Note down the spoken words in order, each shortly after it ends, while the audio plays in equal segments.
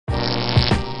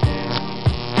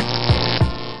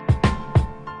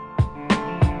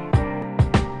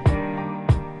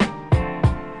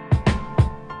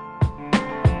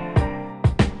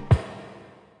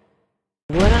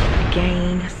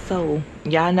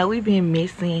Y'all know we've been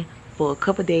missing for a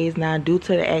couple days now due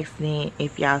to the accident.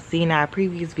 If y'all seen our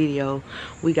previous video,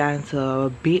 we got into a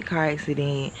big car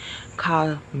accident.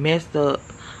 Car messed up.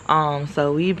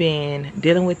 So we've been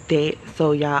dealing with that.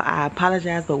 So y'all, I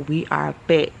apologize, but we are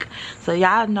back. So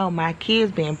y'all know my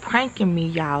kids been pranking me,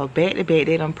 y'all, back to back.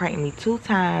 They done pranked me 2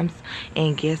 times,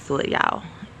 and guess what, y'all?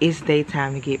 It's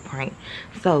daytime to get pranked.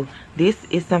 So this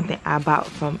is something I bought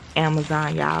from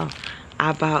Amazon, y'all.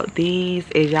 I bought these.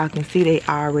 As y'all can see, they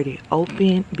already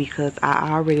open because I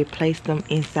already placed them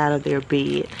inside of their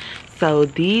bed. So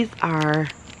these are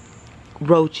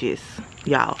roaches,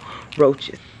 y'all.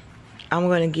 Roaches. I'm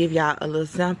gonna give y'all a little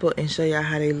sample and show y'all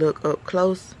how they look up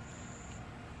close.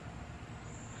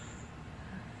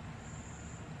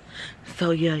 So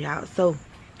yeah, y'all, so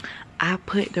I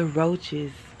put the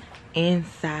roaches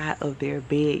inside of their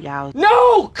bed, y'all.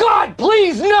 No! God,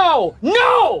 please, no!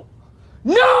 No!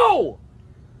 No!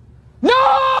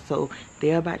 No! So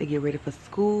they're about to get ready for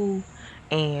school,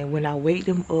 and when I wake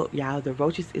them up, y'all, the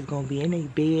roaches is gonna be in their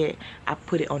bed. I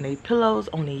put it on their pillows,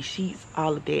 on their sheets,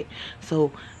 all of that.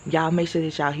 So y'all make sure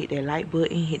that y'all hit that like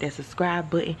button, hit that subscribe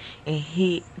button, and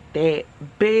hit that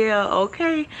bell,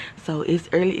 okay? So it's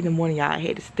early in the morning, y'all. I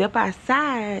had to step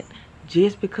outside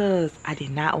just because I did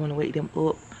not want to wake them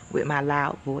up with my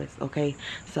loud voice, okay?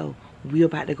 So we're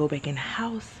about to go back in the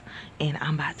house, and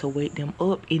I'm about to wake them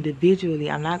up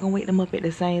individually. I'm not gonna wake them up at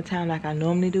the same time like I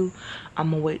normally do. I'm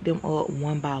gonna wake them up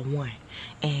one by one,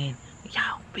 and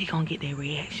y'all, we gonna get their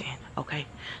reaction, okay?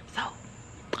 So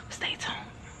stay tuned.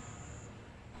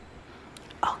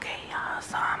 Okay, y'all,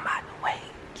 so I'm about to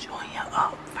wake Junior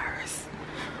up first.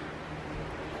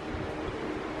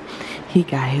 He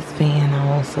got his fan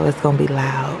on, so it's gonna be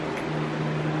loud.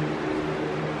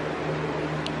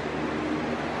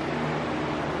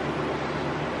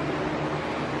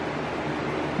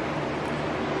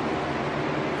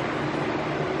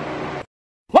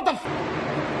 What the f?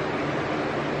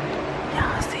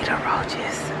 Y'all see the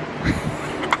roaches?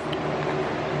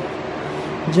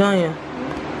 Junior,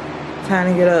 time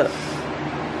to get up.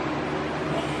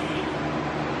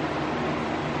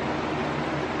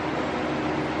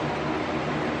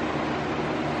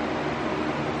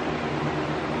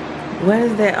 What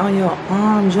is that on your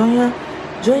arm, Junior?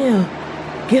 Junior,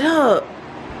 get up.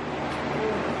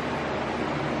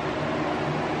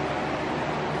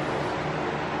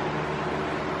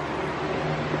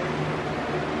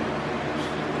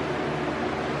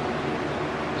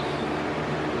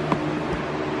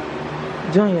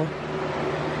 Junior,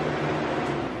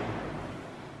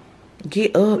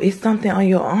 get up. It's something on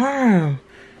your arm.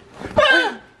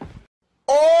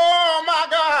 Oh my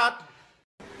God!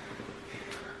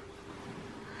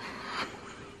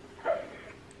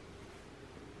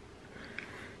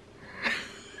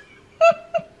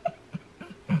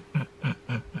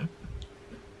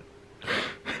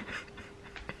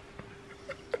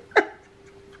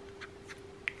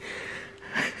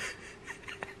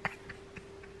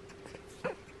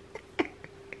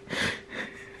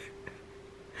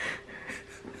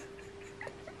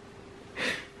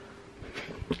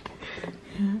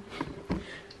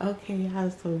 Okay, y'all,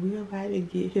 so we're about to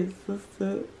get his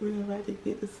sister. We're about to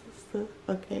get the sister.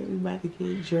 Okay, we about to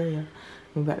get Draya.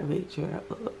 We're about to wake Draya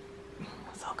up.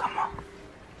 So come on.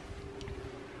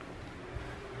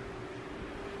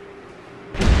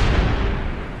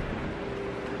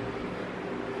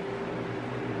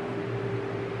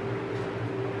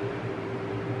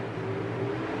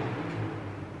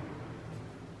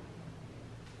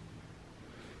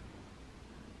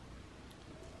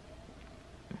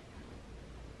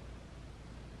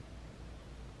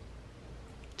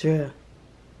 Draya,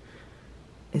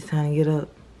 it's time to get up.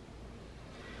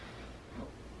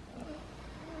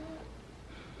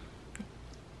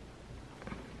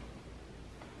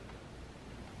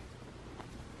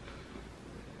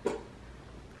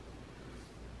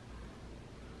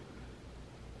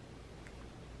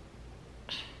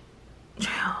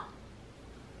 Draya,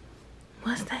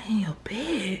 what's that in your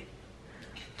bed?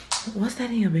 What's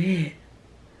that in your bed?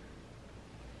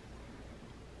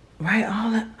 Right,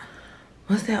 all that.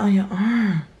 What's that on your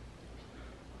arm?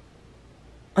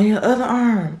 On your other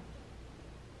arm?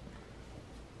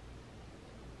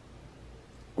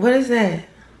 What is that?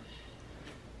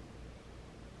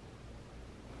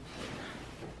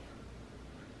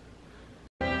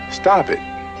 Stop it.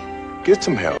 Get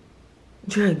some help.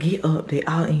 Draya, get up. They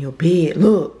all in your bed.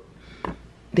 Look.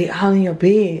 They all in your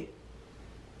bed.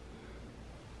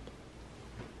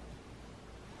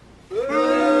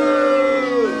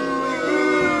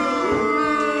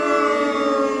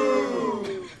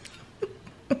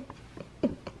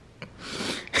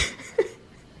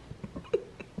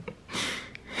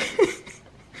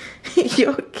 You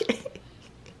okay?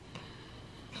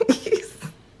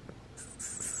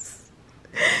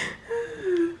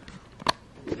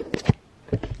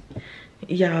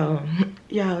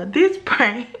 Y'all, this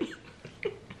prank.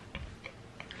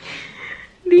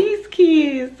 These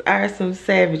kids are some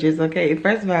savages, okay?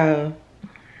 First of all,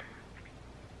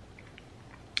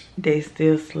 they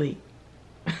still sleep.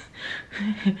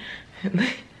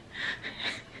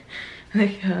 Look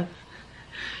how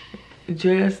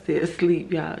Draya still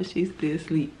asleep, y'all. She still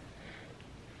asleep.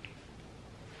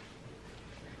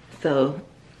 So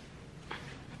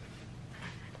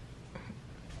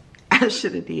I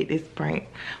should have did this prank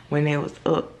when they was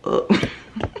up.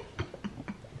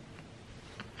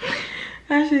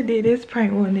 I should have did this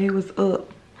prank when they was up.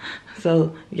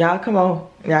 So y'all come on.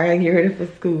 Y'all gotta get ready for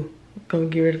school. Go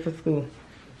get ready for school.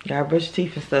 Y'all brush your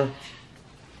teeth and stuff.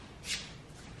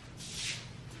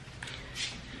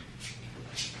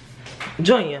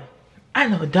 Junior, I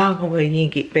know doggone well you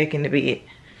ain't get back in the bed.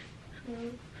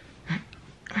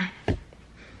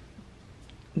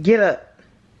 Get up.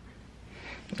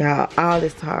 Y'all, all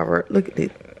this hard work. Look at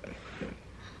this.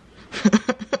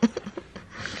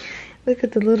 Look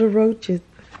at the little roaches.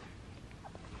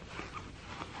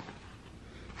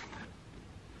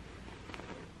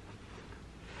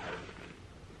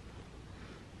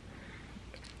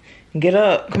 Get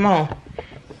up. Come on.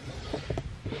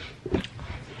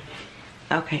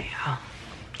 Okay, y'all.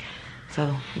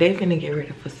 So they finna get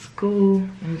ready for school.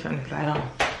 Let me turn this light on.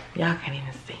 Y'all can't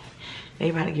even see.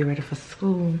 They about to get ready for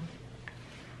school.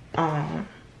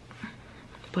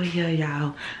 But yeah,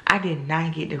 y'all, I did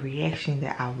not get the reaction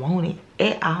that I wanted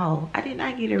at all. I did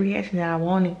not get the reaction that I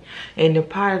wanted. And the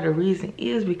part of the reason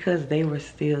is because they were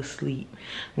still asleep.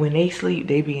 When they sleep,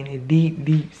 they be in a deep,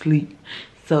 deep sleep.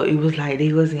 So it was like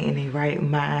they wasn't in their right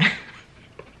mind.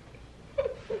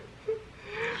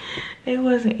 They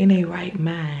wasn't in their right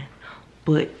mind.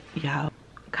 But y'all,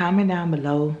 comment down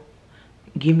below.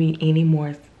 Give me any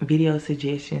more video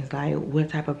suggestions, like what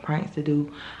type of pranks to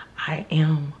do. I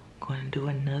am going to do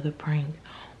another prank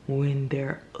when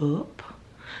they're up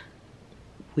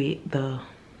with the...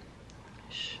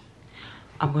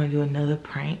 I'm going to do another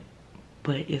prank,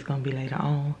 but it's going to be later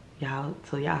on, y'all.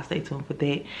 So y'all stay tuned for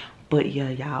that. But yeah,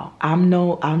 y'all, I'm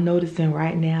noticing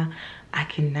right now I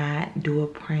cannot do a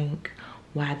prank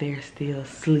while they're still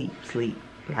asleep.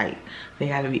 Like, they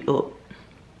got to be up.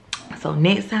 So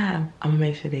next time, I'm gonna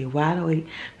make sure they wide awake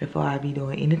before I be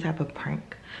doing any type of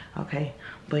prank, okay?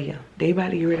 But yeah, they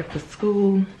about to get ready for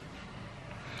school.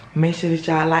 Make sure that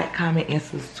y'all like, comment, and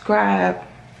subscribe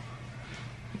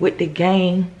with the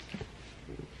gang.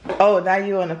 Oh, now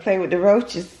you wanna play with the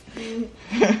roaches?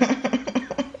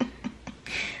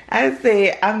 I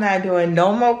said I'm not doing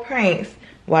no more pranks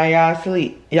while y'all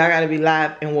sleep. Y'all gotta be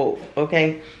live and woke,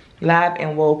 okay? Live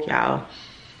and woke, y'all.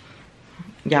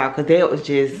 Y'all, cause that was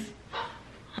just...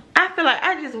 I feel like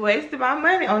I just wasted my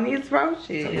money on these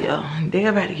roaches. So, yeah, they're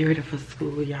about to get ready for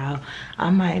school, y'all.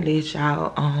 I might let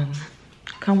y'all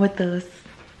come with us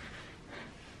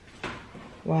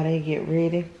while they get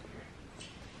ready.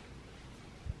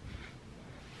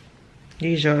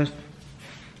 These yours.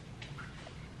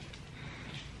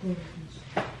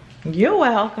 You're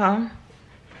welcome.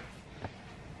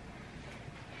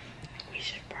 We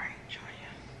should prank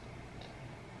Draya.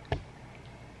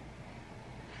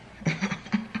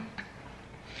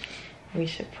 We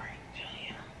should prank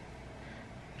Draya.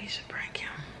 We should prank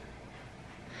him.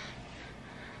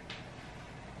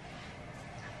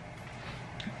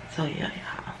 So yeah,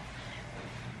 y'all.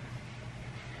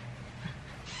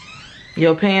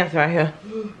 Your pants right here.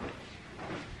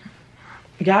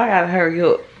 Y'all gotta hurry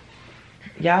up.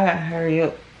 Y'all gotta hurry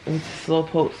up with the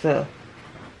slowpoke stuff.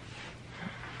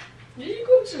 Did you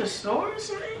go to the store or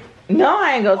something? No,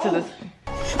 I ain't go to the...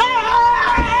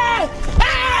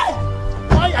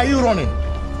 Why are you running?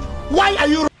 Why are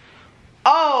you?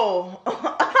 Oh,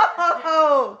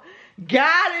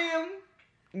 got him.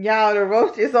 Y'all, the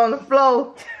roach is on the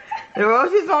floor. The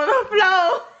roach is on the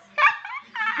floor.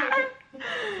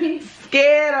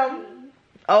 Scared him.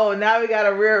 Oh, now we got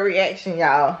a real reaction,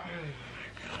 y'all.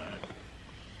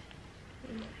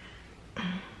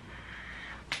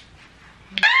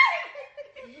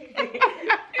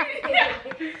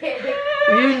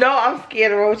 You know I'm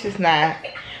scared of roaches now.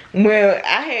 When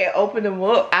I had opened them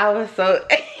up, I was so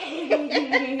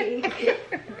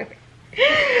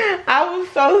I was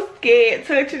so scared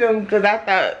touching them because I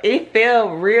thought it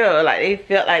felt real. Like it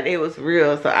felt like it was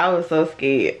real. So I was so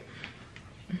scared.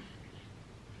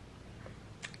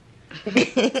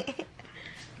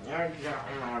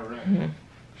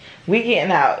 We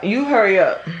getting out. You hurry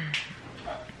up.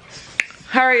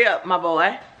 Hurry up, my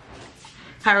boy.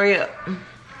 Hurry up.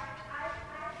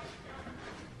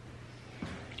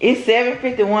 It's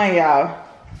 7:51, y'all.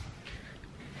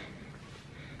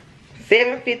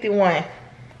 7:51.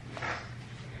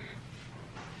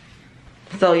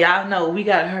 So y'all know we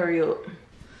gotta hurry up.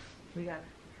 We gotta.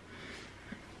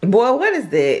 Boy, what is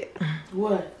that?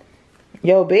 What?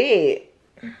 Your bed.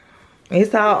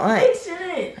 It's all Fixing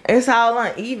it. It's all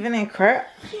uneven and crap.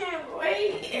 Can't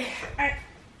wait.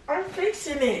 I'm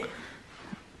fixing it.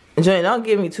 Johnny, don't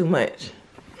give me too much.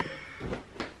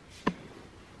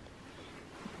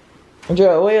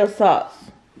 Joe, where your socks?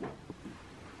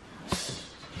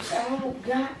 I don't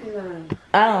got none.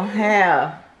 I don't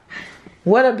have.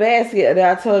 What a basket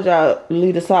that I told y'all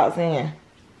leave the socks in.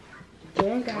 You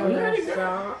ain't got no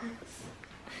socks.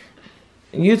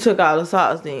 You took all the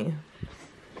socks then.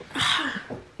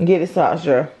 Get the socks,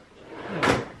 Joe.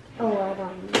 Oh, I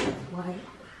don't need white.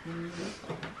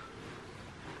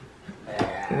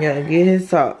 Yeah, get his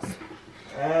socks.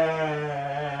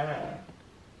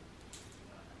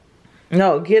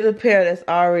 No, get a pair that's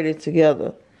already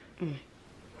together.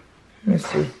 Let's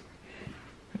see.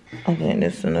 I think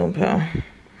this is a new pair.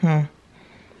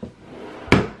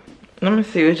 Let me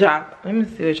see what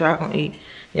y'all gonna eat.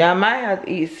 Y'all might have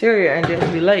to eat cereal and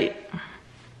just be late.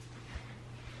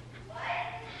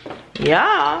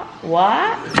 Y'all,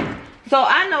 what? So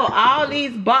I know all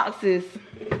these boxes.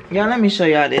 Y'all, let me show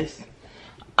y'all this.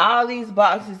 All these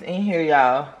boxes in here,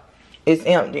 y'all, is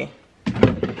empty.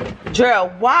 Draya,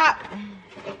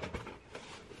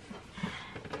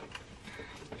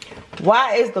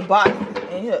 why is the box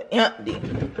in here empty?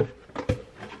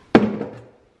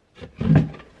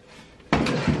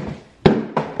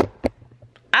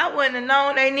 I wouldn't have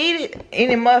known they needed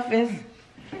any muffins.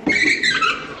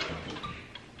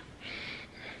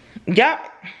 Y'all,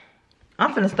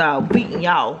 I'm finna start beating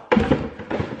y'all.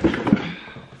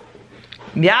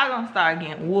 Y'all gonna start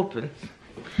getting whoopings.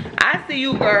 I see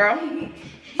you, girl.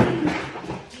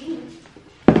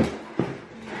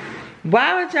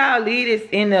 Why would y'all leave this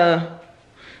in there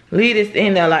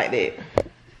like that?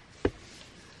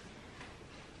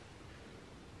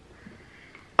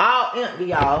 All empty,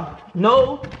 y'all.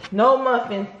 No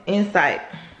muffins in sight.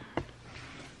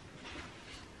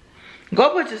 Go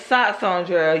put your socks on,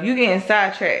 Draya. You getting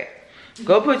sidetracked.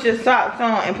 Go put your socks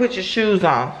on and put your shoes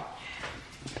on.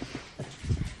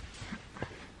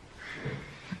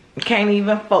 Can't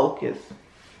even focus.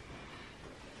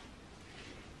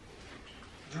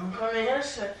 Don't come in here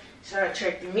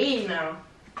sidetracking me now.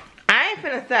 I ain't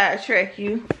finna sidetrack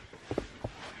you.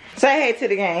 Say hey to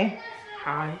the game.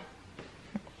 Hi.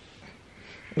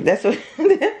 That's what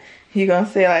you gonna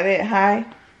say like that? Hi.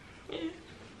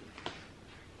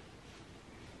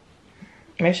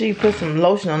 Make sure you put some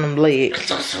lotion on them legs.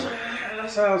 That's what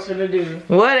I was gonna do.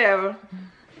 Whatever.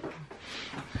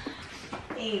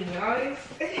 Hey, guys.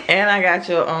 And I got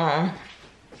your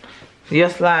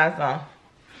slides on.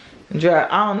 Draya,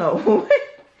 I don't know.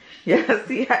 Y'all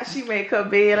see how she make her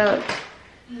bed up?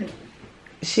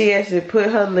 She actually put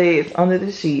her legs under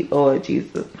the sheet. Lord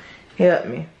Jesus, help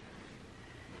me.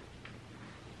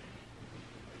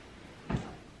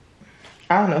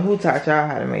 I don't know who taught y'all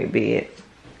how to make beds.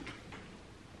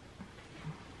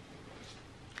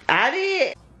 I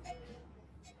did.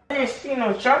 I didn't see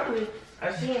no chocolate.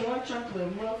 I seen one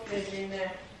chocolate muffin in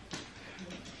there.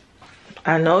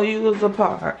 I know you was a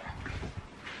part.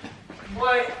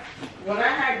 But when I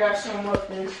had got some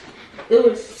muffins, it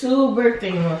was 2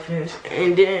 birthday muffins,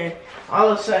 and then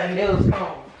all of a sudden they was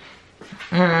gone.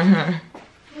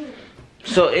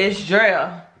 So it's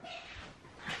Draya.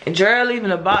 Draya leaving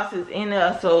the boxes in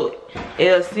there, so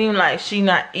it'll seem like she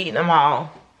not eating them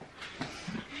all,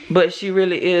 but she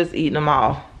really is eating them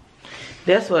all.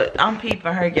 That's what I'm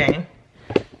peeping her game.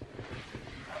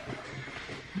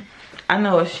 I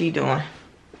know what she doing.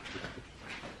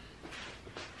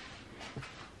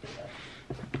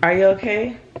 Are you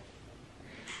okay?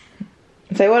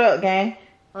 Say what up, gang.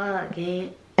 What up,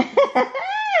 gang?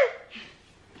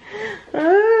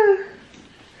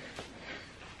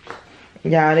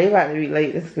 Y'all, they about to be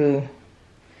late to school.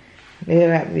 They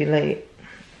about to be late.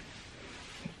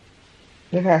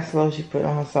 Look how slow she put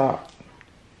on her sock.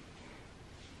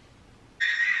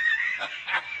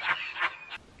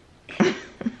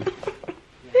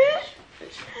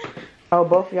 Oh,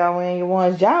 both of y'all wearing your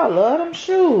ones. Y'all love them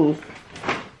shoes.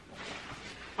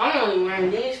 I'm only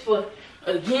wearing these for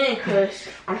again because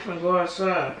I'm gonna go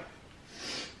outside.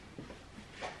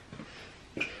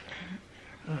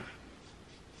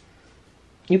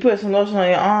 You put some lotion on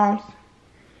your arms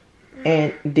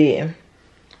and didn't.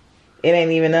 It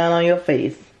ain't even none on your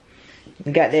face.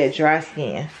 You got that dry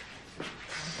skin.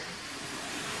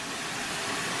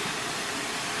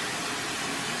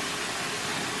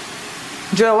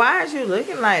 Joe, why is you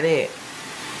looking like that?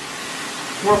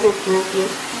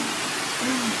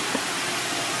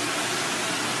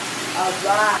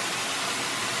 Alright.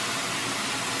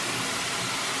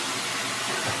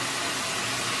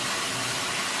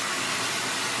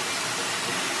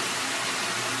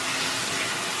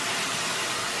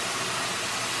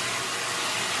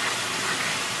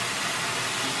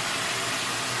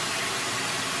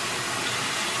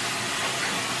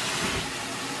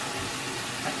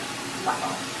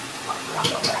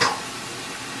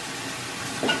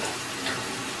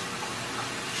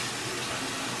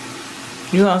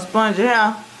 You gonna sponge your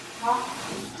hair?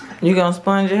 Huh? You gonna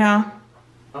sponge your hair?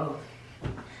 Oh.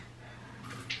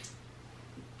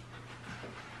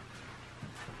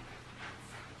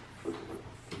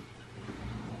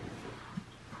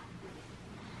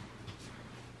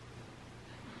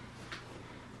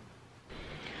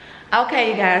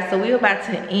 Okay, you guys, so we're about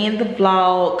to end the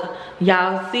vlog.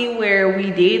 Y'all see where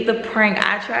we did the prank.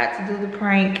 I tried to do the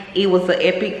prank. It was an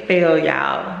epic fail,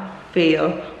 y'all.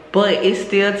 Fail. But it's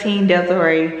still Team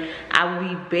Desiree. I will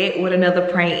be back with another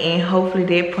prank, and hopefully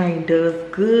that prank does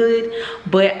good.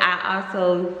 But I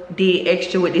also did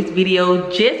extra with this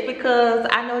video just because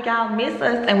I know y'all miss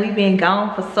us, and we've been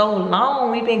gone for so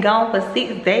long. We've been gone for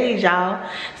 6 days, y'all.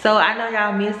 So I know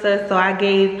y'all miss us, so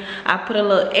I put a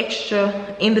little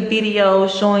extra in the video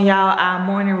showing y'all our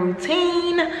morning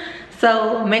routine.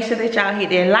 So make sure that y'all hit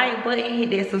that like button, hit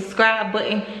that subscribe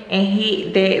button, and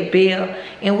hit that bell.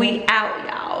 And we out,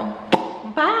 y'all.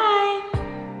 Bye.